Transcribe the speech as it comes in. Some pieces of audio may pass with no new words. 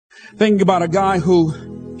thinking about a guy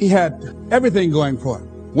who he had everything going for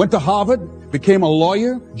him. Went to Harvard, became a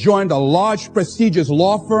lawyer, joined a large prestigious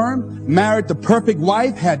law firm, married the perfect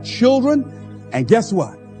wife, had children, and guess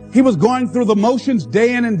what? He was going through the motions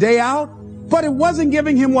day in and day out, but it wasn't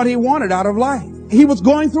giving him what he wanted out of life. He was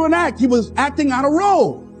going through an act. He was acting out a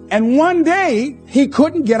role. And one day, he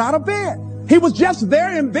couldn't get out of bed. He was just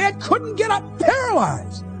there in bed, couldn't get up,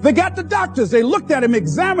 paralyzed. They got the doctors. They looked at him,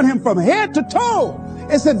 examined him from head to toe,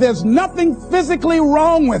 and said, there's nothing physically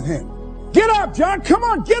wrong with him. Get up, John. Come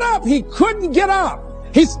on, get up. He couldn't get up.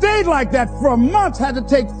 He stayed like that for months, had to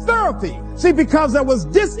take therapy. See, because there was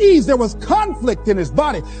dis-ease, there was conflict in his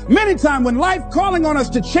body. Many times when life calling on us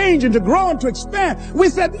to change and to grow and to expand, we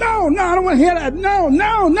said, no, I don't want to hear that.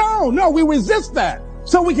 No. We resist that.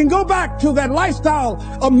 So we can go back to that lifestyle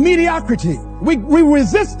of mediocrity. We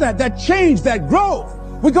resist that change, that growth.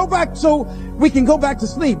 We go back so we can go back to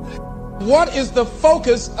sleep. What is the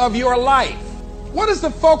focus of your life? What is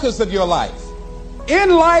the focus of your life? In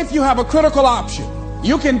life, you have a critical option.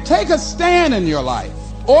 You can take a stand in your life,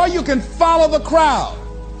 or you can follow the crowd.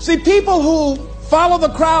 See, people who follow the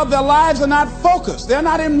crowd, their lives are not focused. They're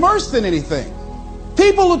not immersed in anything.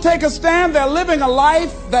 People who take a stand, they're living a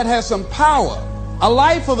life that has some power, a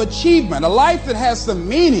life of achievement, a life that has some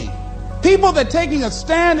meaning. People that are taking a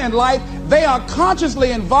stand in life, they are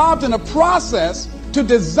consciously involved in a process to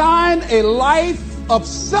design a life of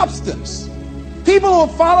substance. People who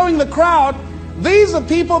are following the crowd, these are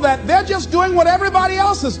people that they're just doing what everybody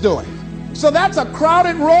else is doing. So that's a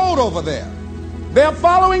crowded road over there. They're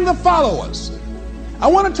following the followers. I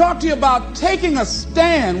want to talk to you about taking a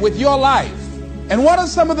stand with your life. And what are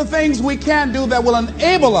some of the things we can do that will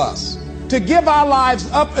enable us to give our lives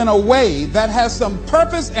up in a way that has some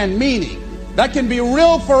purpose and meaning, that can be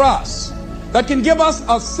real for us, that can give us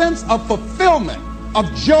a sense of fulfillment,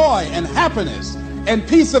 of joy and happiness and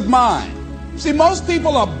peace of mind. See, most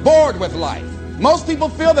people are bored with life. Most people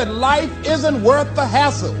feel that life isn't worth the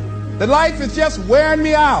hassle, that life is just wearing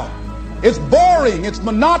me out. It's boring, it's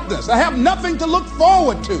monotonous. I have nothing to look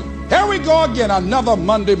forward to. Here we go again, another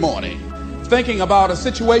Monday morning. Thinking about a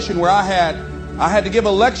situation where I had to give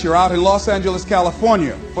a lecture out in Los Angeles,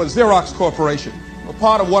 California for Xerox Corporation. A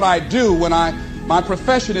part of what I do when my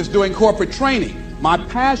profession is doing corporate training. My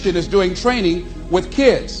passion is doing training with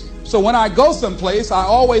kids. So when I go someplace, I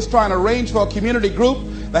always try and arrange for a community group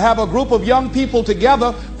to have a group of young people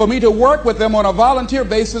together for me to work with them on a volunteer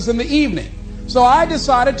basis in the evening. So I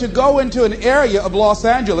decided to go into an area of Los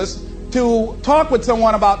Angeles to talk with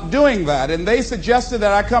someone about doing that. And they suggested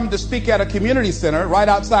that I come to speak at a community center right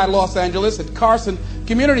outside Los Angeles at Carson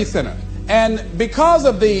Community Center. And because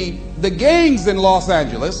of the gangs in Los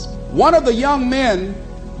Angeles, one of the young men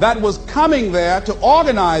that was coming there to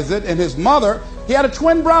organize it, and his mother, he had a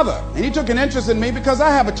twin brother. And he took an interest in me because I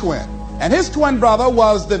have a twin. And his twin brother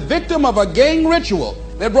was the victim of a gang ritual.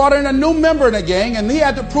 They brought in a new member in the gang, and he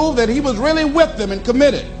had to prove that he was really with them and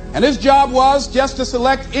committed. And his job was just to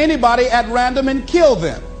select anybody at random and kill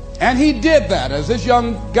them. And he did that as this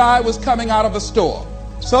young guy was coming out of a store.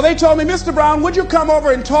 So they told me, Mr. Brown, would you come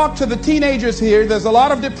over and talk to the teenagers here? There's a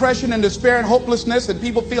lot of depression and despair and hopelessness and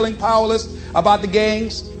people feeling powerless about the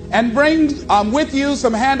gangs. And bring with you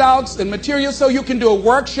some handouts and materials so you can do a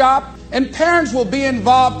workshop. And parents will be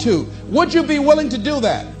involved too. Would you be willing to do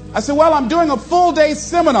that? I said, well, I'm doing a full-day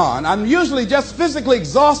seminar, and I'm usually just physically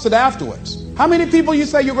exhausted afterwards. How many people you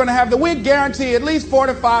say you're going to have? We guarantee at least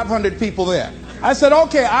 400 to 500 people there. I said,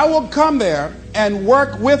 okay, I will come there and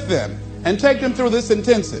work with them and take them through this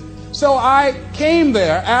intensive. So I came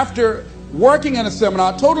there after working in a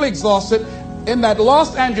seminar, totally exhausted, in that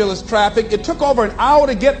Los Angeles traffic. It took over an hour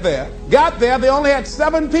to get there. Got there, they only had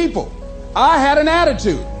 7 people. I had an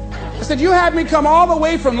attitude. I said, you had me come all the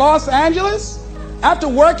way from Los Angeles after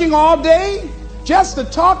working all day just to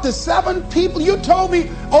talk to 7 people? You told me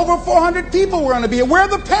over 400 people were going to be here. Where are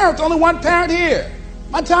the parents? Only one parent here.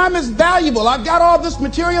 My time is valuable. I've got all this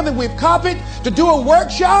material that we've copied to do a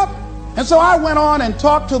workshop. And so I went on and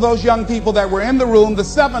talked to those young people that were in the room, the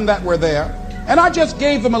 7 that were there, and I just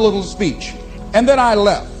gave them a little speech. And then I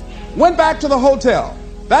left. Went back to the hotel.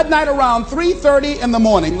 That night around 3:30 in the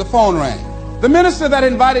morning, the phone rang. The minister that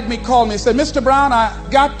invited me called me and said, Mr. Brown, I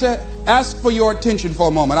got to ask for your attention for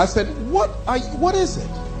a moment. I said, what is it?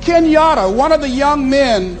 Kenyatta, one of the young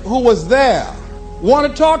men who was there, want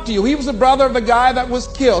to talk to you. He was the brother of the guy that was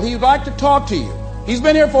killed. He'd like to talk to you. He's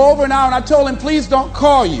been here for over an hour, and I told him, please don't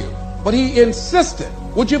call you. But he insisted.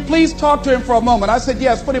 Would you please talk to him for a moment? I said,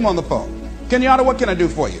 yes, put him on the phone. Kenyatta, what can I do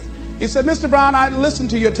for you? He said, Mr. Brown, I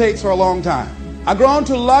listened to your tapes for a long time. I've grown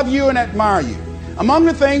to love you and admire you. Among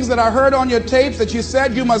the things that I heard on your tapes that you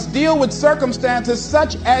said you must deal with circumstances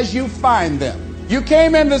such as you find them. You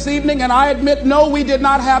came in this evening and I admit, no, we did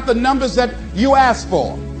not have the numbers that you asked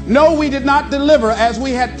for. No, we did not deliver as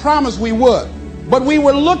we had promised we would. But we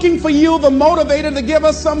were looking for you, the motivator, to give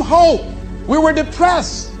us some hope. We were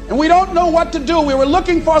depressed and we don't know what to do. We were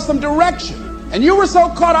looking for some direction. And you were so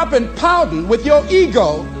caught up in pouting with your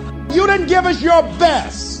ego, you didn't give us your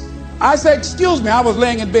best. I said, excuse me, I was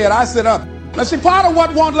laying in bed. I sit up. Now see, part of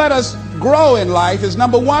what won't let us grow in life is,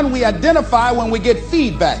 number one, we identify when we get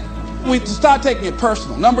feedback. We start taking it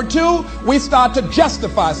personal. Number two, we start to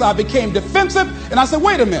justify. So I became defensive and I said,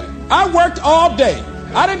 wait a minute. I worked all day.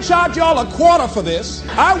 I didn't charge y'all a quarter for this.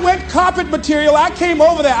 I went carpet material. I came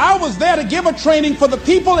over there. I was there to give a training for the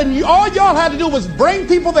people, and all y'all had to do was bring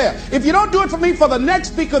people there. If you don't do it for me, for the next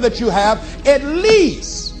speaker that you have, at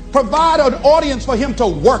least provide an audience for him to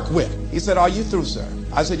work with. He said, are you through, sir?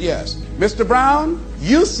 I said, yes. Mr. Brown,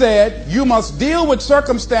 you said you must deal with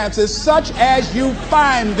circumstances such as you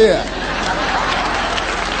find them.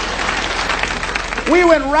 We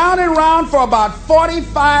went round and round for about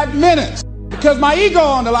 45 minutes. Because my ego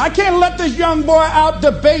on the line, I can't let this young boy out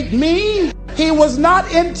debate me. He was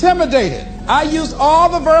not intimidated. I used all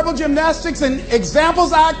the verbal gymnastics and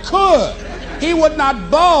examples I could. He would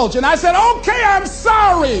not budge. And I said, okay, I'm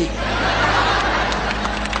sorry.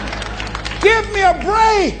 Give me a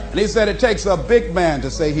break. And he said, it takes a big man to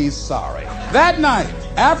say he's sorry. That night,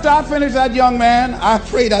 after I finished that young man, I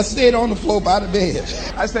prayed. I stayed on the floor by the bed.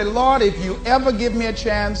 I said, Lord, if you ever give me a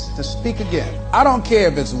chance to speak again, I don't care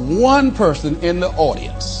if it's one person in the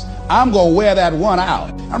audience. I'm going to wear that one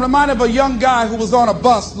out. I'm reminded of a young guy who was on a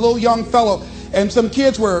bus, a little young fellow, and some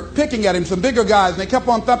kids were picking at him, some bigger guys, and they kept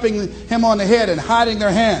on thumping him on the head and hiding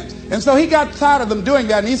their hands. And so he got tired of them doing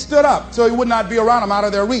that, and he stood up so he would not be around them, out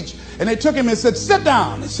of their reach. And they took him and said, sit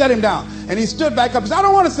down. They set him down. And he stood back up and said, I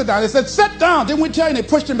don't want to sit down. They said, sit down. Didn't we tell you? And they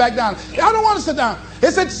pushed him back down. I don't want to sit down. They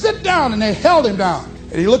said, sit down. And they held him down.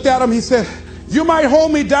 And he looked at him. He said, you might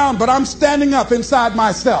hold me down, but I'm standing up inside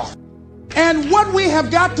myself. And what we have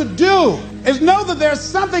got to do is know that there's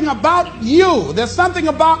something about you. There's something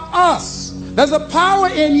about us. There's a power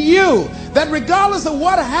in you that regardless of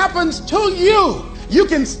what happens to you, you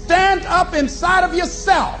can stand up inside of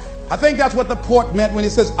yourself. I think that's what the poet meant when he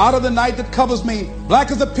says, out of the night that covers me, black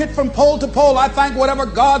as a pit from pole to pole, I thank whatever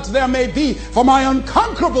gods there may be for my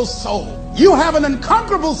unconquerable soul. You have an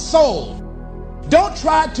unconquerable soul. Don't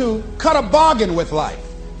try to cut a bargain with life.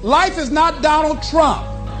 Life is not Donald Trump.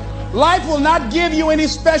 Life will not give you any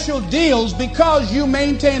special deals because you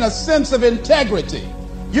maintain a sense of integrity.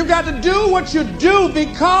 You've got to do what you do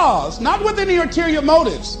because, not with any ulterior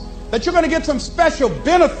motives, that you're going to get some special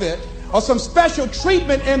benefit or some special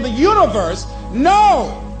treatment in the universe.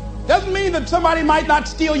 No. Doesn't mean that somebody might not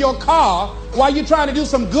steal your car while you're trying to do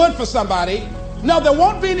some good for somebody. No, there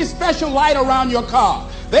won't be any special light around your car.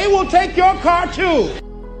 They will take your car too.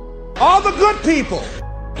 All the good people,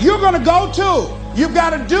 you're going to go too. You've got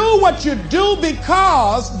to do what you do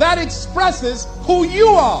because that expresses who you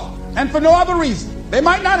are and for no other reason. They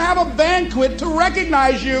might not have a banquet to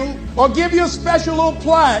recognize you or give you a special little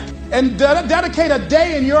plaque and dedicate a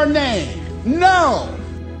day in your name. No.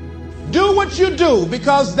 Do what you do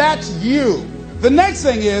because that's you. The next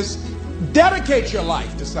thing is dedicate your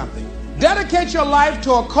life to something. Dedicate your life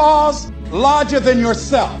to a cause larger than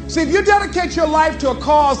yourself. See, if you dedicate your life to a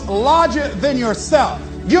cause larger than yourself,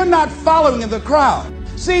 you're not following in the crowd.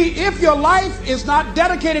 See, if your life is not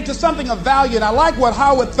dedicated to something of value, and I like what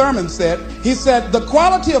Howard Thurman said, he said, the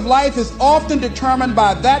quality of life is often determined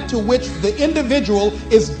by that to which the individual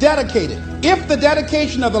is dedicated. If the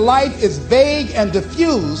dedication of the life is vague and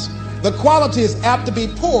diffuse, the quality is apt to be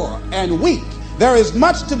poor and weak. There is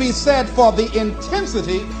much to be said for the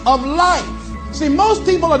intensity of life. See, most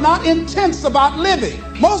people are not intense about living.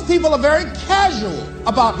 Most people are very casual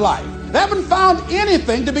about life. They haven't found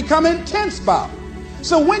anything to become intense about.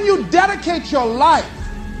 So when you dedicate your life,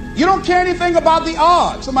 you don't care anything about the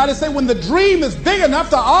odds. Somebody say when the dream is big enough,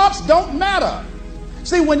 the odds don't matter.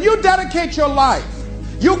 See, when you dedicate your life,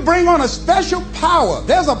 you bring on a special power.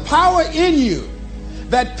 There's a power in you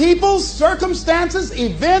that people, circumstances,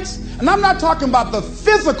 events, and I'm not talking about the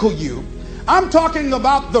physical you. I'm talking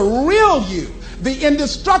about the real you, the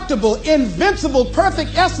indestructible, invincible,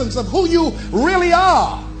 perfect essence of who you really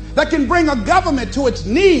are. That can bring a government to its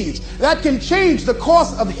knees, that can change the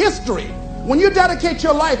course of history. When you dedicate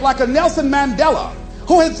your life like a Nelson Mandela,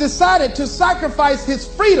 who has decided to sacrifice his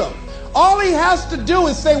freedom, all he has to do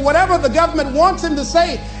is say whatever the government wants him to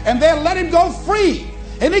say, and they'll let him go free.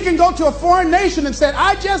 And he can go to a foreign nation and say,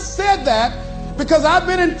 I just said that because I've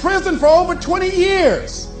been in prison for over 20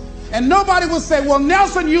 years. And nobody would say, well,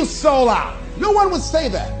 Nelson, you sold out. No one would say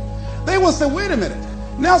that. They would say, wait a minute.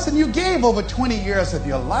 Nelson, you gave over 20 years of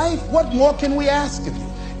your life. What more can we ask of you?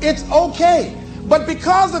 It's okay. But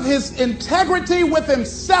because of his integrity with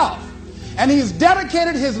himself, and he's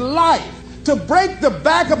dedicated his life to break the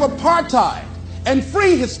back of apartheid and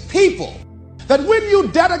free his people, that when you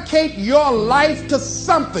dedicate your life to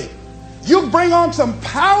something, you bring on some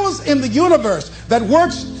powers in the universe that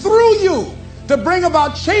works through you to bring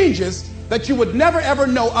about changes that you would never ever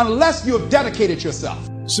know unless you have dedicated yourself.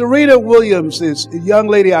 Serena Williams is a young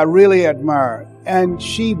lady I really admire, and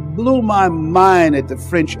she blew my mind at the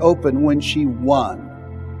French Open when she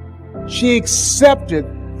won. She accepted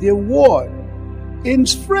the award in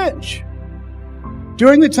French.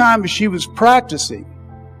 During the time she was practicing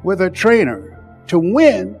with her trainer to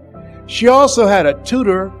win, she also had a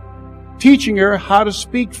tutor teaching her how to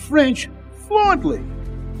speak French fluently,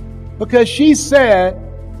 because she said,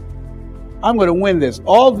 I'm going to win this.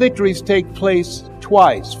 All victories take place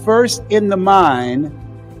twice. First in the mind,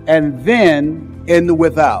 and then in the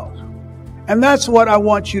without. And that's what I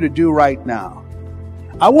want you to do right now.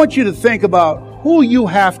 I want you to think about who you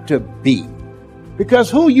have to be. Because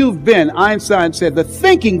who you've been, Einstein said, the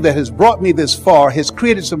thinking that has brought me this far has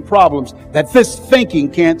created some problems that this thinking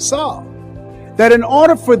can't solve. That in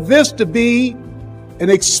order for this to be an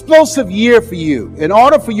explosive year for you, in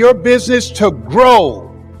order for your business to grow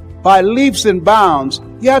by leaps and bounds,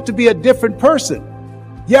 you have to be a different person.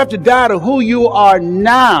 You have to die to who you are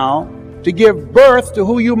now to give birth to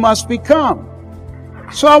who you must become.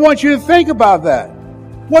 So I want you to think about that.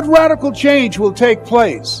 What radical change will take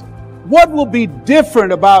place? What will be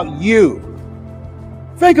different about you?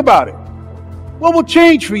 Think about it. What will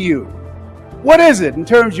change for you? What is it in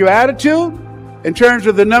terms of your attitude? In terms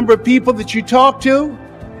of the number of people that you talk to?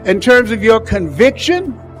 In terms of your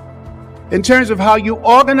conviction? In terms of how you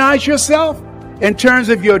organize yourself? In terms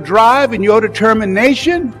of your drive and your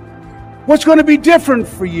determination? What's going to be different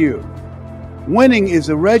for you? Winning is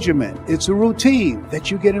a regimen. It's a routine that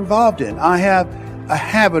you get involved in. I have a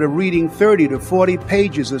habit of reading 30 to 40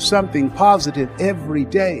 pages of something positive every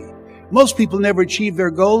day. Most people never achieve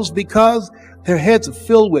their goals because their heads are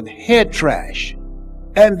filled with head trash.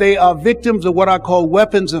 And they are victims of what I call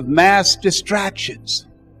weapons of mass distractions.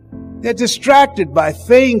 They're distracted by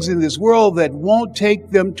things in this world that won't take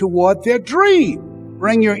them toward their dream.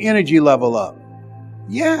 Bring your energy level up.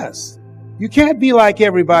 Yes, you can't be like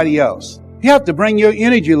everybody else. You have to bring your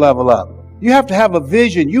energy level up. You have to have a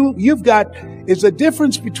vision. It's a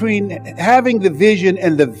difference between having the vision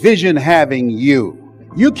and the vision having you.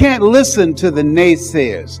 You can't listen to the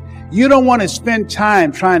naysayers. You don't want to spend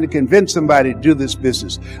time trying to convince somebody to do this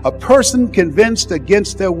business. A person convinced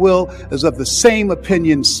against their will is of the same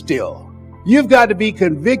opinion still. You've got to be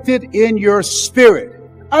convicted in your spirit.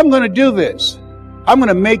 I'm going to do this. I'm going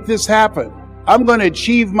to make this happen. I'm going to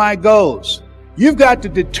achieve my goals. You've got to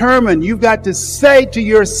determine, you've got to say to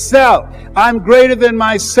yourself, I'm greater than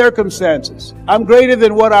my circumstances. I'm greater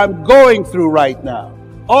than what I'm going through right now.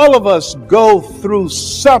 All of us go through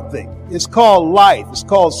something. It's called life. It's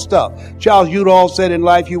called stuff. Charles Udall said in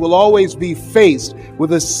life, you will always be faced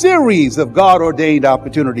with a series of God-ordained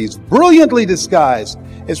opportunities, brilliantly disguised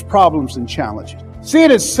as problems and challenges. See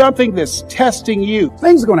it as something that's testing you.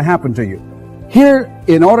 Things are going to happen to you. Here,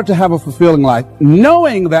 in order to have a fulfilling life,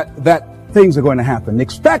 knowing that things are going to happen,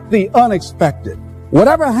 expect the unexpected.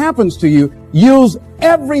 Whatever happens to you, use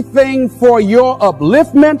everything for your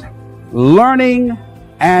upliftment, learning,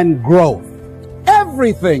 and growth.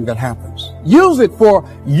 Everything that happens, use it for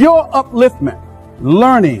your upliftment,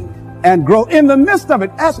 learning, and growth. In the midst of it,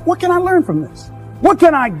 ask, what can I learn from this? What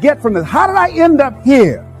can I get from this? How did I end up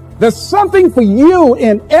here? There's something for you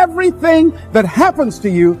in everything that happens to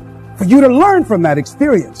you for you to learn from that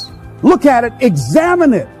experience. Look at it,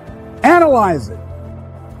 examine it, analyze it,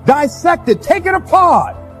 dissect it, take it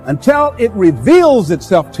apart until it reveals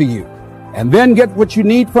itself to you, and then get what you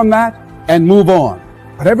need from that and move on.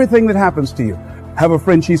 But everything that happens to you, I have a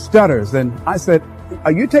friend, she stutters, and I said,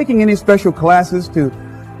 are you taking any special classes to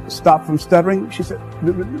stop from stuttering? She said,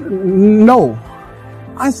 no.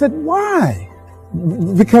 I said, why?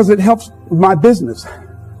 Because it helps my business.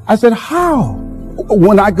 I said, how?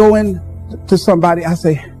 When I go in to somebody, I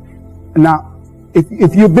say, now,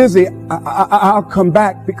 if you're busy, I'll come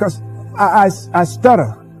back because I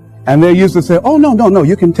stutter. And they used to say, oh, no,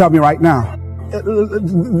 you can tell me right now.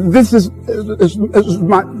 This is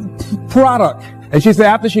my product. And she said,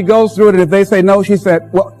 after she goes through it, and if they say no, she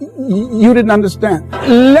said, well, you didn't understand.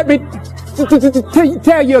 Let me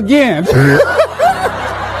tell you again.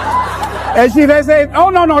 And they say, oh,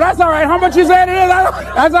 no, that's all right. How much you said it is?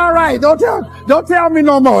 That's all right. Don't tell me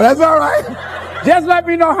no more. That's all right. Just let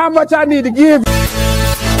me know how much I need to give.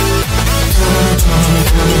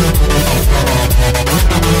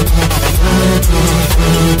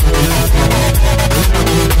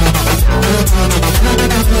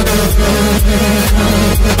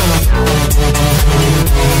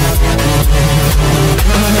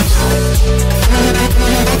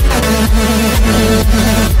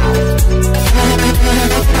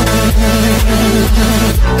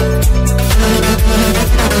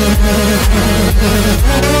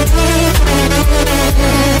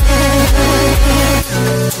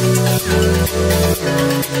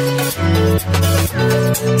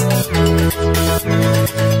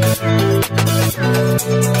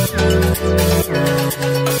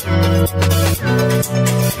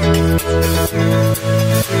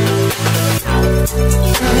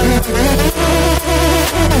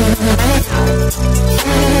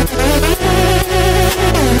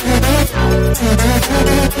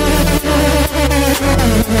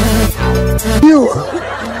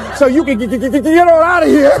 So you can get on out of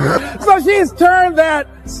here. So she's turned that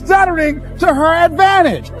stuttering to her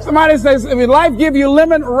advantage. Somebody says, if life give you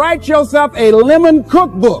lemon, write yourself a lemon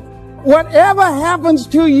cookbook. Whatever happens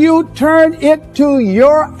to you, turn it to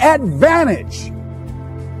your advantage.